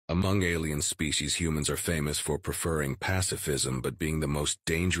Among alien species, humans are famous for preferring pacifism but being the most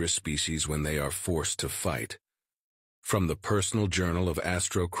dangerous species when they are forced to fight. From the personal journal of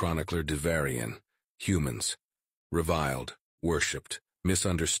Astro-Chronicler de Varian, humans. Reviled, worshipped,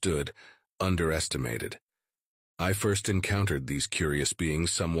 misunderstood, underestimated. I first encountered these curious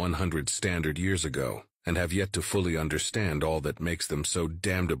beings some 100 standard years ago, and have yet to fully understand all that makes them so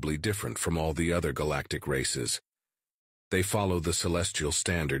damnably different from all the other galactic races. They follow the celestial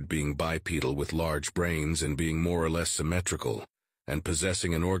standard, being bipedal with large brains and being more or less symmetrical, and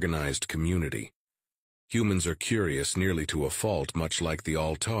possessing an organized community. Humans are curious nearly to a fault, much like the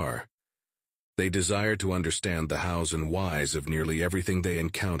Altar. They desire to understand the hows and whys of nearly everything they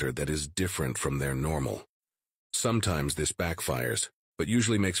encounter that is different from their normal. Sometimes this backfires, but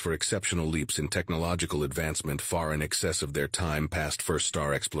usually makes for exceptional leaps in technological advancement far in excess of their time past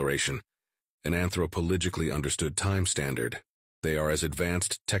first-star exploration. An anthropologically understood time standard, they are as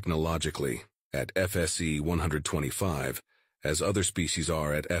advanced technologically, at FSE 125, as other species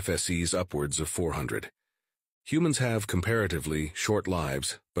are at FSEs upwards of 400. Humans have comparatively short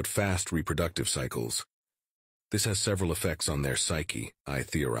lives, but fast reproductive cycles. This has several effects on their psyche, I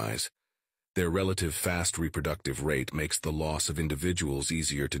theorize. Their relative fast reproductive rate makes the loss of individuals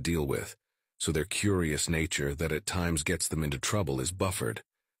easier to deal with, so their curious nature that at times gets them into trouble is buffered.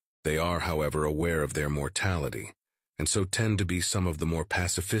 They are, however, aware of their mortality, and so tend to be some of the more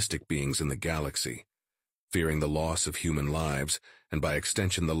pacifistic beings in the galaxy. Fearing the loss of human lives, and by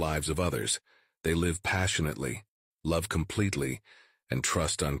extension the lives of others, they live passionately, love completely, and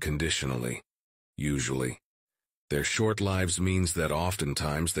trust unconditionally, usually. Their short lives means that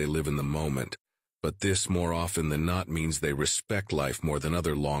oftentimes they live in the moment, but this more often than not means they respect life more than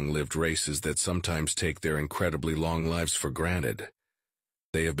other long-lived races that sometimes take their incredibly long lives for granted.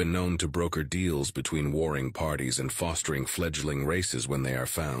 They have been known to broker deals between warring parties and fostering fledgling races when they are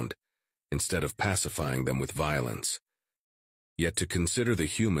found, instead of pacifying them with violence. Yet to consider the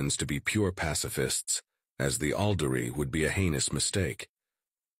humans to be pure pacifists, as the Aldari, would be a heinous mistake.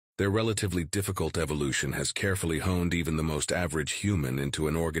 Their relatively difficult evolution has carefully honed even the most average human into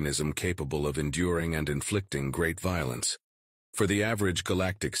an organism capable of enduring and inflicting great violence. For the average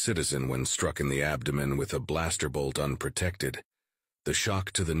galactic citizen, when struck in the abdomen with a blaster bolt unprotected, the shock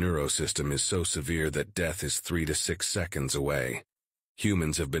to the neurosystem is so severe that death is 3 to 6 seconds away.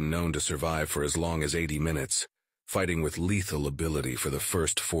 Humans have been known to survive for as long as 80 minutes, fighting with lethal ability for the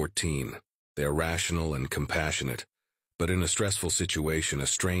first 14. They are rational and compassionate, but in a stressful situation a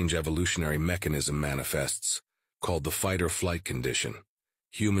strange evolutionary mechanism manifests, called the fight-or-flight condition.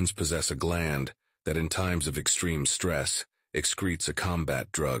 Humans possess a gland that in times of extreme stress excretes a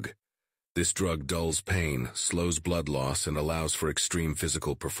combat drug. This drug dulls pain, slows blood loss, and allows for extreme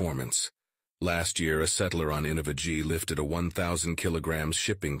physical performance. Last year, a settler on Innova G lifted a 1,000 kilograms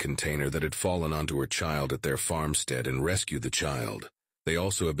shipping container that had fallen onto her child at their farmstead and rescued the child. They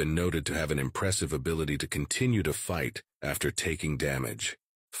also have been noted to have an impressive ability to continue to fight after taking damage.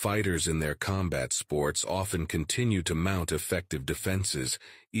 Fighters in their combat sports often continue to mount effective defenses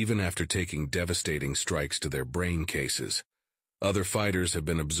even after taking devastating strikes to their brain cases. Other fighters have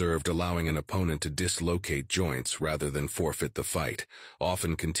been observed allowing an opponent to dislocate joints rather than forfeit the fight,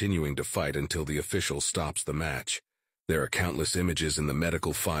 often continuing to fight until the official stops the match. There are countless images in the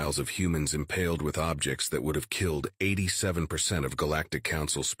medical files of humans impaled with objects that would have killed 87% of Galactic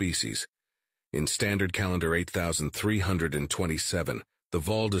Council species. In Standard Calendar 8327, the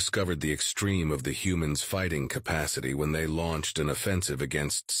Vol discovered the extreme of the humans' fighting capacity when they launched an offensive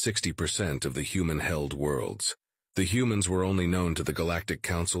against 60% of the human-held worlds. The humans were only known to the Galactic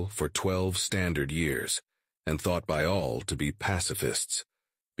Council for 12 standard years, and thought by all to be pacifists,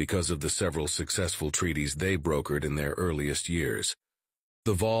 because of the several successful treaties they brokered in their earliest years.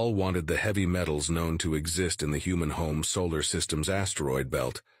 The Vol wanted the heavy metals known to exist in the human home solar system's asteroid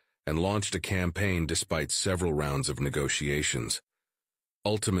belt, and launched a campaign despite several rounds of negotiations.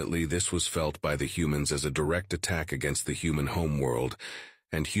 Ultimately, this was felt by the humans as a direct attack against the human homeworld,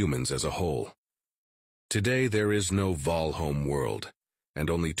 and humans as a whole. Today there is no Vol home world, and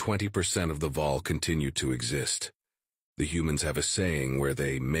only 20% of the Vol continue to exist. The humans have a saying where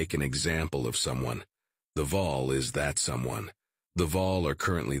they make an example of someone. The Vol is that someone. The Vol are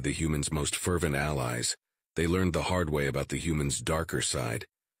currently the humans' most fervent allies. They learned the hard way about the humans' darker side.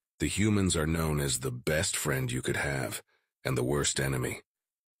 The humans are known as the best friend you could have, and the worst enemy.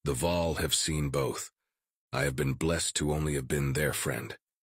 The Vol have seen both. I have been blessed to only have been their friend.